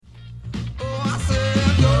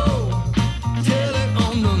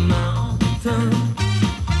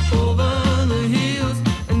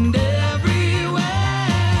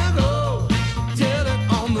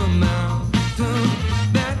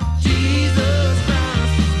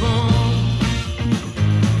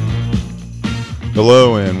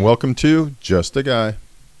Hello and welcome to Just a Guy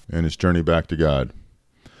and his journey back to God.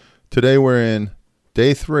 Today we're in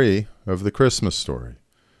day 3 of the Christmas story.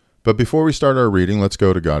 But before we start our reading, let's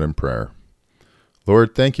go to God in prayer.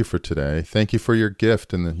 Lord, thank you for today. Thank you for your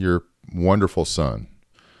gift and your wonderful Son.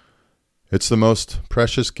 It's the most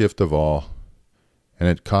precious gift of all, and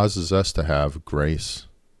it causes us to have grace,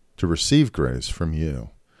 to receive grace from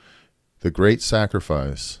you. The great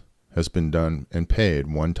sacrifice has been done and paid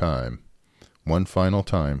one time, one final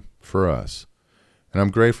time for us. And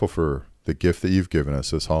I'm grateful for the gift that you've given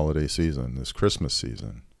us this holiday season, this Christmas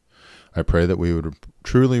season. I pray that we would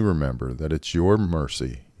truly remember that it's your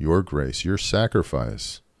mercy, your grace, your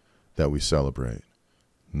sacrifice that we celebrate,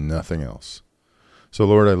 nothing else. So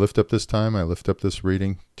Lord, I lift up this time, I lift up this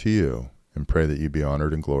reading to you and pray that you be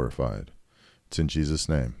honored and glorified. It's in Jesus'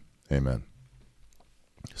 name, amen.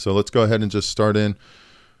 So let's go ahead and just start in.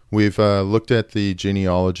 We've looked at the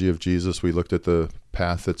genealogy of Jesus. We looked at the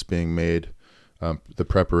path that's being made, the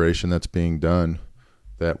preparation that's being done,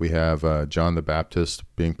 that we have John the Baptist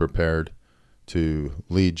being prepared to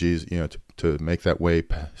lead Jesus, to make that way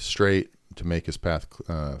straight, to make his path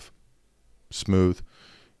smooth.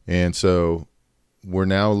 And so we're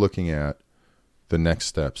now looking at the next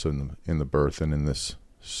steps in the birth and in this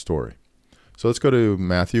story. So let's go to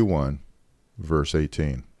Matthew 1, verse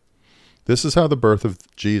 18. This is how the birth of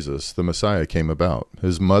Jesus, the Messiah, came about.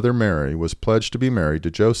 His mother Mary was pledged to be married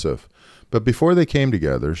to Joseph, but before they came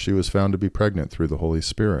together, she was found to be pregnant through the Holy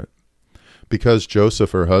Spirit. Because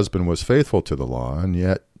Joseph, her husband, was faithful to the law and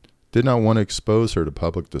yet did not want to expose her to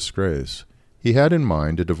public disgrace, he had in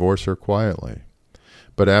mind to divorce her quietly.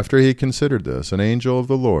 But after he considered this, an angel of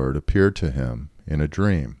the Lord appeared to him in a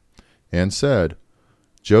dream and said,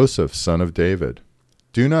 Joseph, son of David,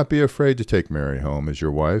 do not be afraid to take Mary home as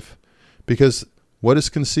your wife, because what is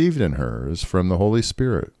conceived in her is from the Holy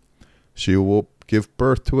Spirit. She will give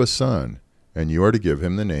birth to a son, and you are to give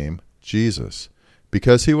him the name Jesus,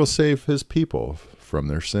 because he will save his people from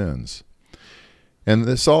their sins. And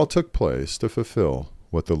this all took place to fulfill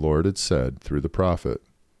what the Lord had said through the prophet.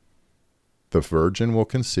 The virgin will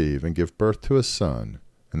conceive and give birth to a son,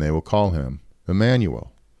 and they will call him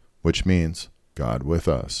Emmanuel, which means God with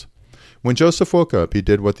us. When Joseph woke up, he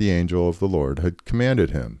did what the angel of the Lord had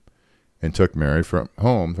commanded him, and took Mary from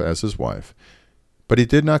home as his wife. But he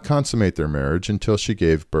did not consummate their marriage until she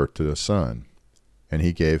gave birth to a son, and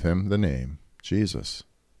he gave him the name Jesus.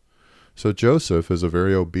 So Joseph is a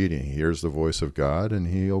very obedient. He hears the voice of God, and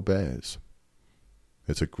he obeys.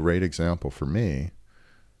 It's a great example for me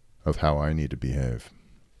of how I need to behave.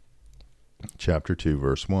 Chapter 2,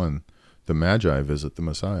 verse 1, the Magi visit the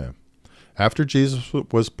Messiah. After Jesus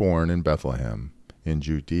was born in Bethlehem in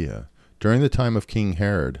Judea, during the time of King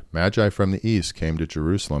Herod, Magi from the east came to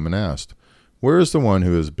Jerusalem and asked, Where is the one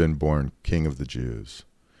who has been born King of the Jews?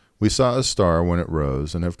 We saw a star when it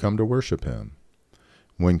rose and have come to worship him.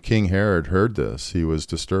 When King Herod heard this, he was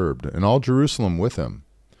disturbed, and all Jerusalem with him.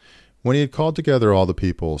 When he had called together all the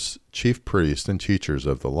people's chief priests and teachers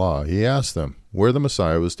of the law, he asked them where the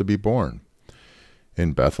Messiah was to be born.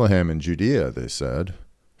 In Bethlehem in Judea, they said,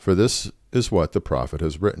 for this is what the prophet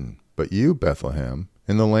has written. But you, Bethlehem,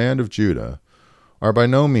 in the land of Judah, are by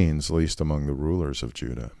no means least among the rulers of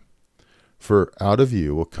Judah. For out of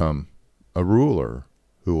you will come a ruler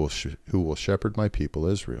who will shepherd my people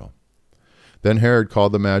Israel. Then Herod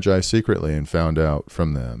called the Magi secretly and found out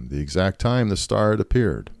from them the exact time the star had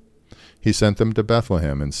appeared. He sent them to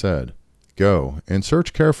Bethlehem and said, Go and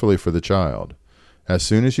search carefully for the child. As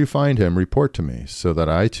soon as you find him, report to me, so that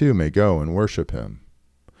I too may go and worship him.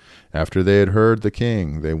 After they had heard the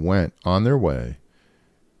king, they went on their way,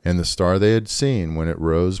 and the star they had seen when it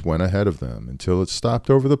rose went ahead of them until it stopped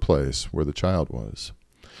over the place where the child was.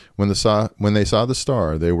 When they saw the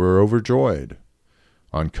star, they were overjoyed.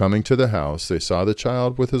 On coming to the house, they saw the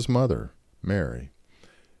child with his mother, Mary,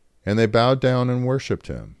 and they bowed down and worshipped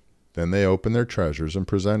him. Then they opened their treasures and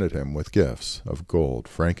presented him with gifts of gold,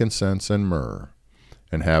 frankincense, and myrrh.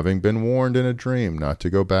 And having been warned in a dream not to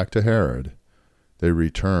go back to Herod, they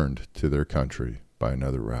returned to their country by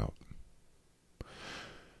another route.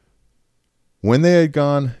 When they had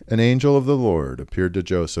gone, an angel of the Lord appeared to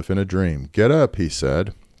Joseph in a dream. Get up, he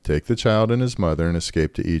said. Take the child and his mother and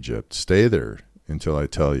escape to Egypt. Stay there until I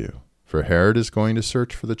tell you, for Herod is going to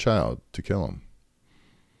search for the child to kill him.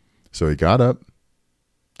 So he got up,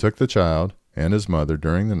 took the child and his mother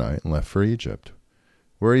during the night, and left for Egypt,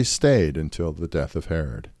 where he stayed until the death of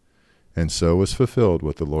Herod. And so was fulfilled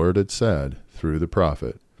what the Lord had said through the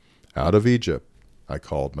prophet, Out of Egypt I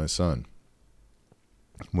called my son.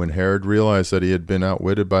 When Herod realized that he had been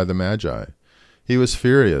outwitted by the Magi, he was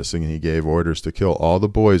furious, and he gave orders to kill all the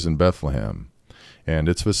boys in Bethlehem and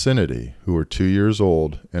its vicinity, who were 2 years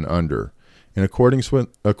old and under, in accordance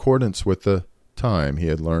with the time he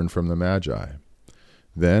had learned from the Magi.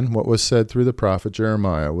 Then what was said through the prophet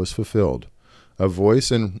Jeremiah was fulfilled. A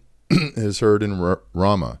voice is heard in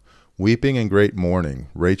Ramah, weeping in great mourning,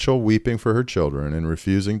 Rachel weeping for her children and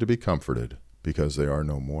refusing to be comforted, because they are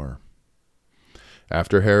no more.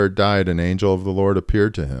 After Herod died, an angel of the Lord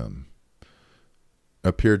appeared in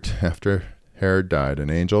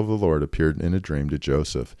a dream to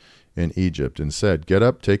Joseph in Egypt and said, "Get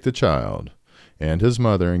up, take the child and his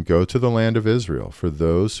mother, and go to the land of Israel, for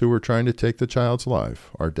those who were trying to take the child's life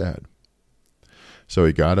are dead." So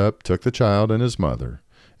he got up, took the child and his mother,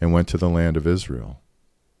 and went to the land of Israel.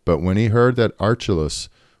 But when he heard that Archelaus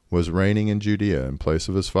was reigning in Judea in place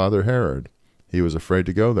of his father Herod, he was afraid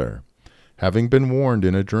to go there. Having been warned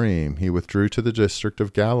in a dream, he withdrew to the district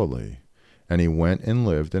of Galilee, and he went and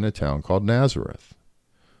lived in a town called Nazareth.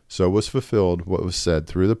 So was fulfilled what was said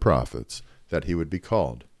through the prophets, that he would be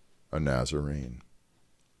called a Nazarene.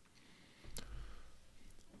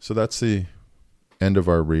 So that's the end of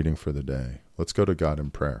our reading for the day. Let's go to God in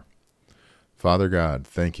prayer. Father God,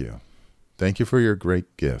 thank you. Thank you for your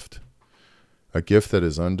great gift, a gift that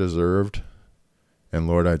is undeserved. And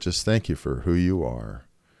Lord, I just thank you for who you are,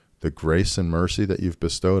 the grace and mercy that you've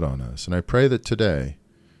bestowed on us. And I pray that today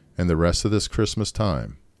and the rest of this Christmas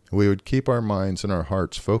time, we would keep our minds and our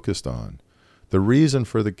hearts focused on the reason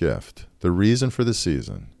for the gift, the reason for the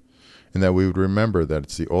season, and that we would remember that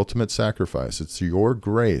it's the ultimate sacrifice. It's your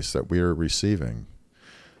grace that we are receiving,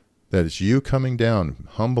 that it's you coming down,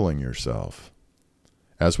 humbling yourself.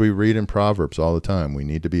 As we read in Proverbs all the time, we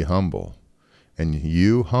need to be humble. And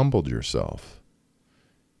you humbled yourself,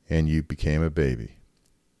 and you became a baby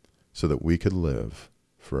so that we could live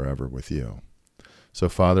forever with you. So,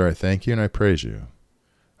 Father, I thank you and I praise you.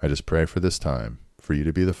 I just pray for this time, for you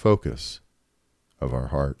to be the focus of our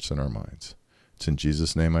hearts and our minds. It's in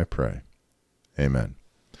Jesus' name I pray. Amen.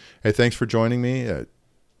 Hey, thanks for joining me at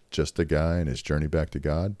Just a Guy and His Journey Back to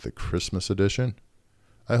God, the Christmas edition.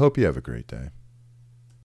 I hope you have a great day.